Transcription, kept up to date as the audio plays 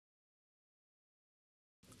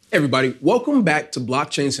Everybody, welcome back to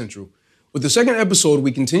Blockchain Central. With the second episode,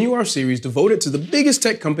 we continue our series devoted to the biggest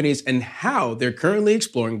tech companies and how they're currently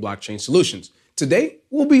exploring blockchain solutions. Today,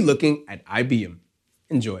 we'll be looking at IBM.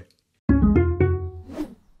 Enjoy.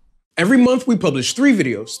 Every month, we publish 3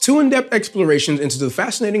 videos, 2 in-depth explorations into the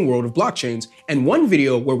fascinating world of blockchains, and 1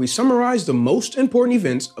 video where we summarize the most important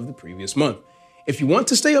events of the previous month. If you want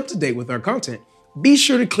to stay up to date with our content, be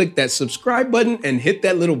sure to click that subscribe button and hit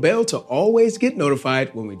that little bell to always get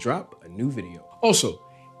notified when we drop a new video. Also,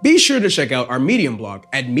 be sure to check out our Medium blog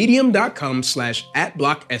at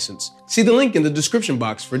medium.com/@blockessence. See the link in the description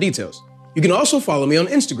box for details. You can also follow me on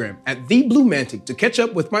Instagram at TheBlueMantic to catch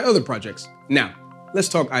up with my other projects. Now, let's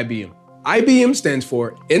talk IBM. IBM stands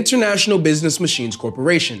for International Business Machines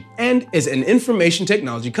Corporation and is an information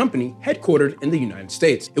technology company headquartered in the United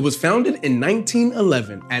States. It was founded in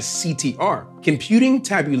 1911 as CTR, Computing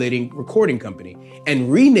Tabulating Recording Company,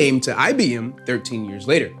 and renamed to IBM 13 years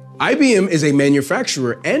later. IBM is a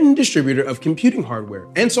manufacturer and distributor of computing hardware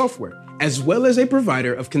and software, as well as a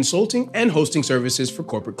provider of consulting and hosting services for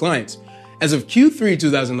corporate clients. As of Q3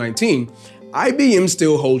 2019, IBM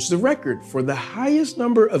still holds the record for the highest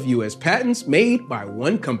number of US patents made by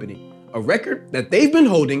one company, a record that they've been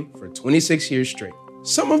holding for 26 years straight.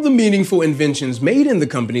 Some of the meaningful inventions made in the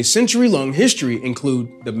company's century-long history include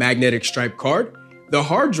the magnetic stripe card, the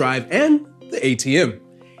hard drive, and the ATM.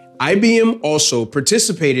 IBM also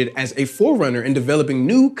participated as a forerunner in developing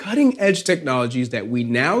new cutting-edge technologies that we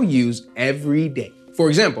now use every day. For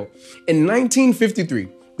example, in 1953,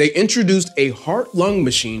 they introduced a heart-lung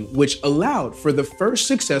machine which allowed for the first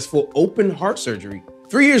successful open heart surgery.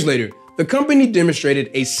 3 years later, the company demonstrated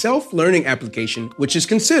a self-learning application which is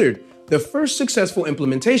considered the first successful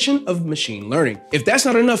implementation of machine learning. If that's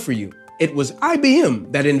not enough for you, it was IBM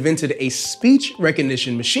that invented a speech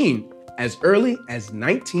recognition machine as early as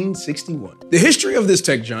 1961. The history of this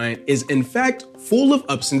tech giant is in fact full of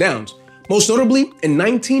ups and downs. Most notably, in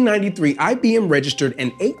 1993, IBM registered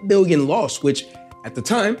an $8 billion loss, which at the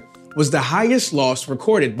time was the highest loss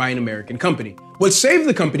recorded by an American company. What saved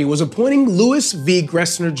the company was appointing Louis V.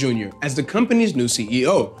 Gressner Jr. as the company's new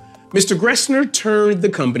CEO. Mr. Gressner turned the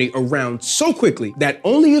company around so quickly that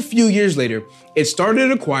only a few years later, it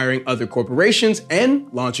started acquiring other corporations and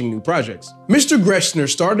launching new projects. Mr. Gressner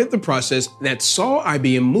started the process that saw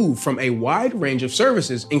IBM move from a wide range of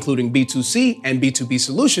services, including B2C and B2B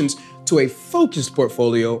solutions, to a focused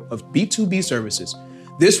portfolio of B2B services.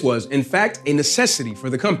 This was, in fact, a necessity for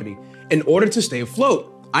the company. In order to stay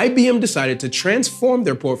afloat, IBM decided to transform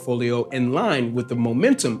their portfolio in line with the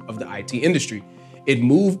momentum of the IT industry. It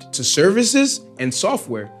moved to services and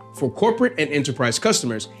software for corporate and enterprise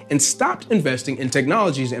customers and stopped investing in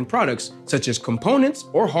technologies and products such as components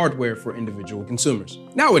or hardware for individual consumers.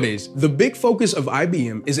 Nowadays, the big focus of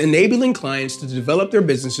IBM is enabling clients to develop their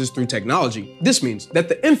businesses through technology. This means that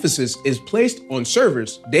the emphasis is placed on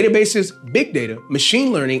servers, databases, big data,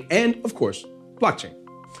 machine learning, and, of course, blockchain.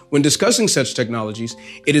 When discussing such technologies,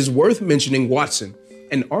 it is worth mentioning Watson,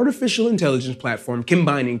 an artificial intelligence platform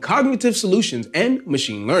combining cognitive solutions and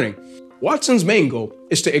machine learning. Watson's main goal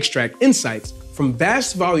is to extract insights from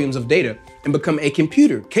vast volumes of data and become a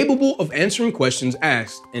computer capable of answering questions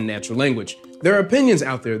asked in natural language. There are opinions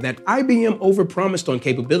out there that IBM overpromised on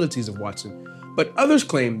capabilities of Watson, but others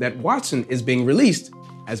claim that Watson is being released,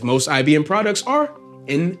 as most IBM products are,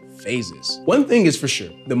 in phases. One thing is for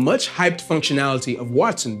sure, the much hyped functionality of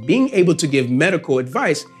Watson being able to give medical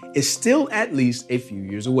advice is still at least a few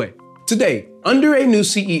years away. Today, under a new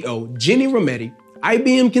CEO, Ginni Rometty,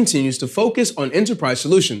 IBM continues to focus on enterprise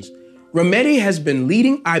solutions. Rometty has been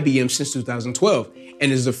leading IBM since 2012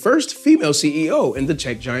 and is the first female CEO in the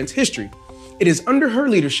tech giant's history. It is under her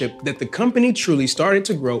leadership that the company truly started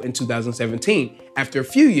to grow in 2017 after a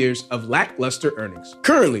few years of lackluster earnings.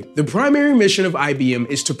 Currently, the primary mission of IBM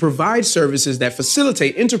is to provide services that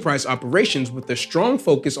facilitate enterprise operations with a strong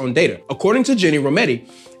focus on data. According to Ginni Rometty,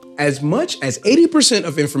 as much as 80%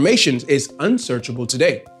 of information is unsearchable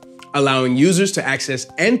today. Allowing users to access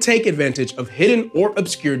and take advantage of hidden or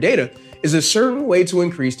obscure data is a certain way to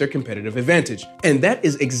increase their competitive advantage. And that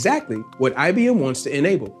is exactly what IBM wants to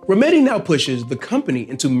enable. Rometty now pushes the company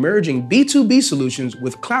into merging B2B solutions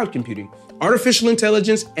with cloud computing, artificial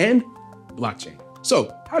intelligence, and blockchain.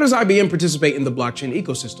 So, how does IBM participate in the blockchain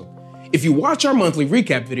ecosystem? If you watch our monthly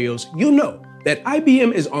recap videos, you'll know that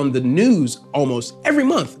IBM is on the news almost every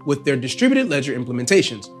month with their distributed ledger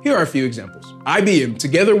implementations. Here are a few examples. IBM,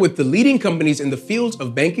 together with the leading companies in the fields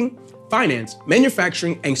of banking, finance,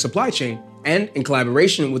 manufacturing, and supply chain, and in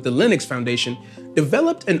collaboration with the Linux Foundation,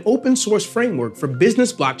 developed an open source framework for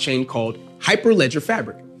business blockchain called Hyperledger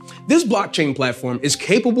Fabric. This blockchain platform is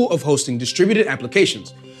capable of hosting distributed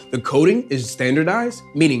applications. The coding is standardized,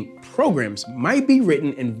 meaning programs might be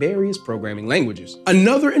written in various programming languages.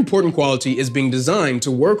 Another important quality is being designed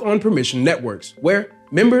to work on permission networks, where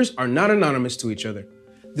members are not anonymous to each other.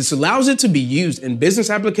 This allows it to be used in business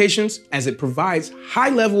applications as it provides high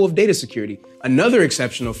level of data security. Another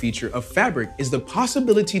exceptional feature of Fabric is the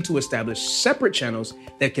possibility to establish separate channels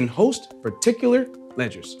that can host particular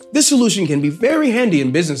ledgers. This solution can be very handy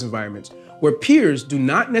in business environments where peers do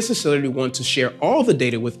not necessarily want to share all the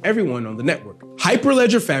data with everyone on the network.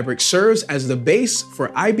 Hyperledger Fabric serves as the base for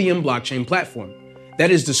IBM Blockchain platform that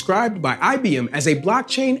is described by IBM as a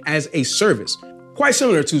blockchain as a service, quite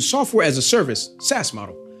similar to software as a service, SaaS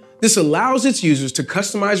model. This allows its users to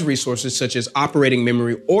customize resources such as operating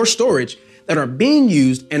memory or storage that are being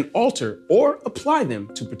used and alter or apply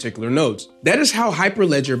them to particular nodes. That is how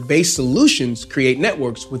Hyperledger-based solutions create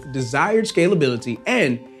networks with desired scalability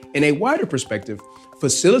and, in a wider perspective,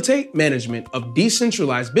 facilitate management of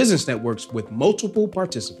decentralized business networks with multiple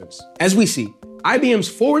participants. As we see, IBM's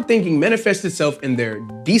forward thinking manifests itself in their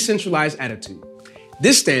decentralized attitude.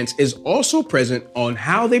 This stance is also present on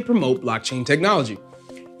how they promote blockchain technology.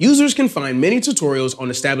 Users can find many tutorials on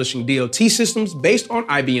establishing DLT systems based on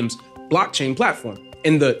IBM's blockchain platform.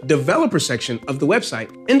 In the developer section of the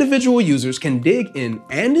website, individual users can dig in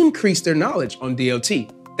and increase their knowledge on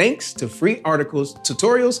DLT, thanks to free articles,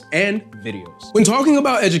 tutorials, and videos. When talking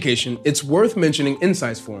about education, it's worth mentioning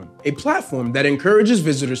Insights Forum, a platform that encourages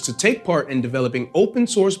visitors to take part in developing open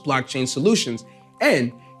source blockchain solutions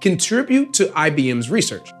and contribute to IBM's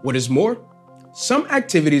research. What is more, some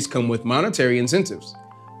activities come with monetary incentives.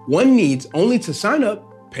 One needs only to sign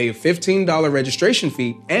up, pay a $15 registration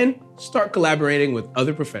fee, and start collaborating with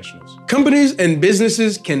other professionals. Companies and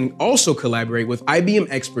businesses can also collaborate with IBM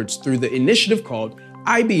experts through the initiative called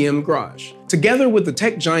IBM Garage. Together with the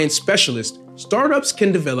tech giant specialist, startups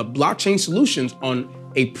can develop blockchain solutions on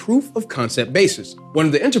a proof of concept basis. One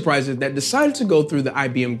of the enterprises that decided to go through the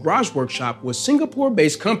IBM Garage workshop was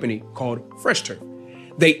Singapore-based company called FreshTurf.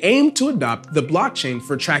 They aimed to adopt the blockchain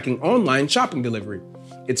for tracking online shopping delivery.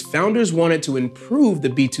 Its founders wanted to improve the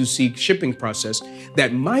B2C shipping process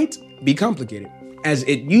that might be complicated, as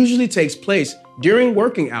it usually takes place during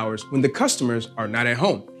working hours when the customers are not at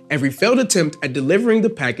home. Every failed attempt at delivering the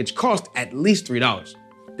package cost at least $3,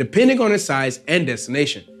 depending on its size and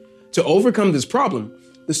destination. To overcome this problem,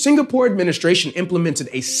 the Singapore administration implemented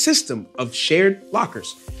a system of shared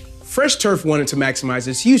lockers. FreshTurf wanted to maximize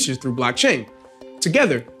its usage through blockchain.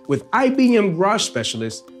 Together with IBM Garage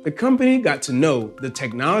specialists, the company got to know the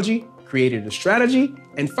technology, created a strategy,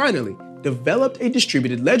 and finally developed a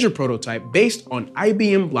distributed ledger prototype based on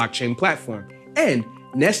IBM Blockchain platform and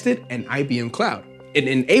nested an IBM Cloud. It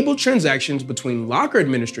enabled transactions between locker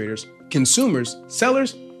administrators, consumers,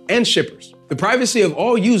 sellers, and shippers. The privacy of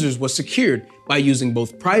all users was secured by using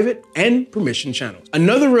both private and permission channels.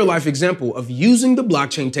 Another real-life example of using the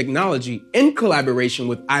blockchain technology in collaboration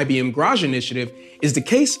with IBM Garage initiative is the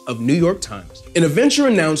case of New York Times. In a venture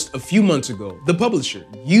announced a few months ago, the publisher,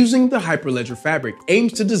 using the Hyperledger Fabric,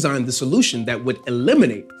 aims to design the solution that would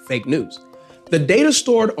eliminate fake news. The data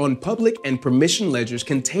stored on public and permission ledgers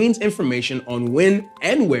contains information on when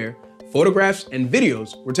and where photographs and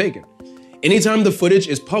videos were taken. Anytime the footage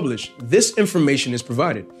is published, this information is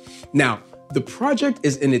provided. Now, the project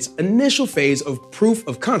is in its initial phase of proof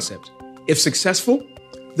of concept. If successful,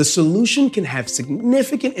 the solution can have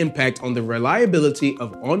significant impact on the reliability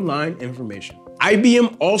of online information.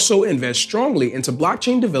 IBM also invests strongly into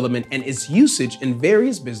blockchain development and its usage in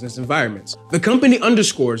various business environments. The company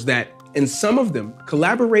underscores that in some of them,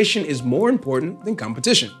 collaboration is more important than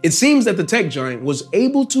competition. It seems that the tech giant was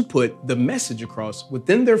able to put the message across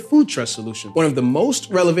within their food trust solution, one of the most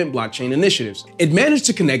relevant blockchain initiatives. It managed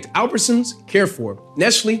to connect Albertsons, Carrefour,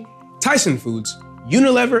 Nestle, Tyson Foods,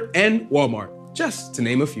 Unilever, and Walmart, just to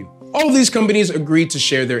name a few. All these companies agreed to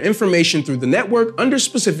share their information through the network under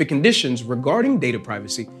specific conditions regarding data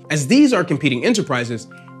privacy. As these are competing enterprises,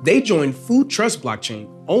 they joined Food Trust Blockchain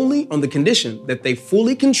only on the condition that they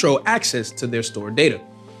fully control access to their stored data.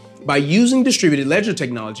 By using distributed ledger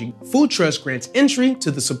technology, Food Trust grants entry to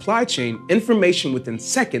the supply chain information within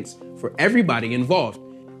seconds for everybody involved,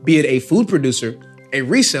 be it a food producer, a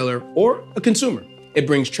reseller, or a consumer. It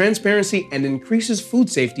brings transparency and increases food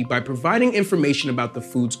safety by providing information about the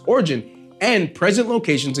food's origin and present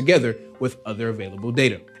location together with other available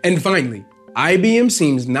data. And finally, IBM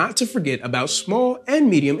seems not to forget about small and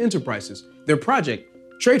medium enterprises. Their project,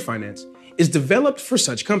 Trade Finance, is developed for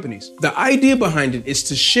such companies. The idea behind it is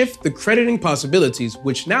to shift the crediting possibilities,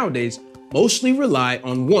 which nowadays mostly rely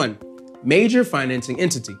on one major financing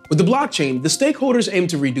entity. With the blockchain, the stakeholders aim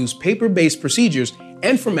to reduce paper-based procedures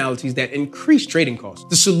and formalities that increase trading costs.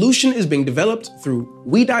 The solution is being developed through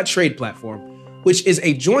We.Trade platform, which is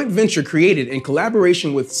a joint venture created in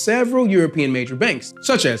collaboration with several European major banks,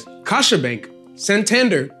 such as CaixaBank,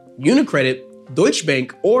 Santander, UniCredit, Deutsche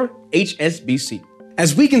Bank, or HSBC.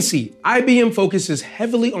 As we can see, IBM focuses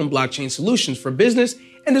heavily on blockchain solutions for business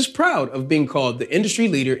and is proud of being called the industry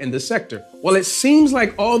leader in the sector. While it seems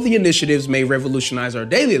like all the initiatives may revolutionize our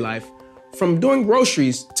daily life, from doing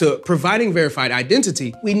groceries to providing verified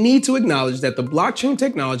identity, we need to acknowledge that the blockchain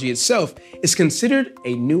technology itself is considered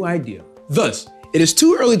a new idea. Thus, it is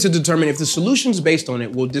too early to determine if the solutions based on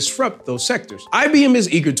it will disrupt those sectors. IBM is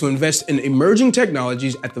eager to invest in emerging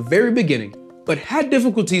technologies at the very beginning, but had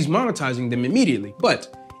difficulties monetizing them immediately.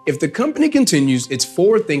 But if the company continues its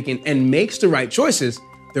forward thinking and makes the right choices,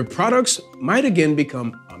 their products might again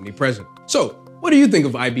become omnipresent. So, what do you think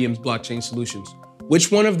of IBM's blockchain solutions? Which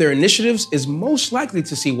one of their initiatives is most likely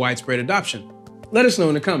to see widespread adoption? Let us know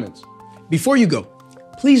in the comments. Before you go,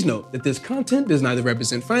 please note that this content does neither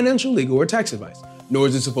represent financial, legal, or tax advice, nor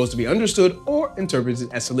is it supposed to be understood or interpreted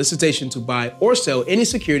as solicitation to buy or sell any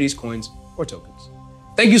securities, coins, or tokens.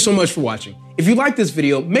 Thank you so much for watching. If you like this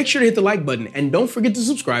video, make sure to hit the like button and don't forget to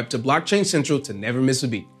subscribe to Blockchain Central to never miss a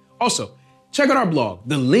beat. Also, check out our blog.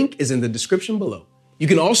 The link is in the description below. You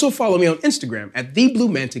can also follow me on Instagram at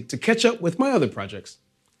TheBlueMantic to catch up with my other projects.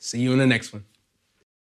 See you in the next one.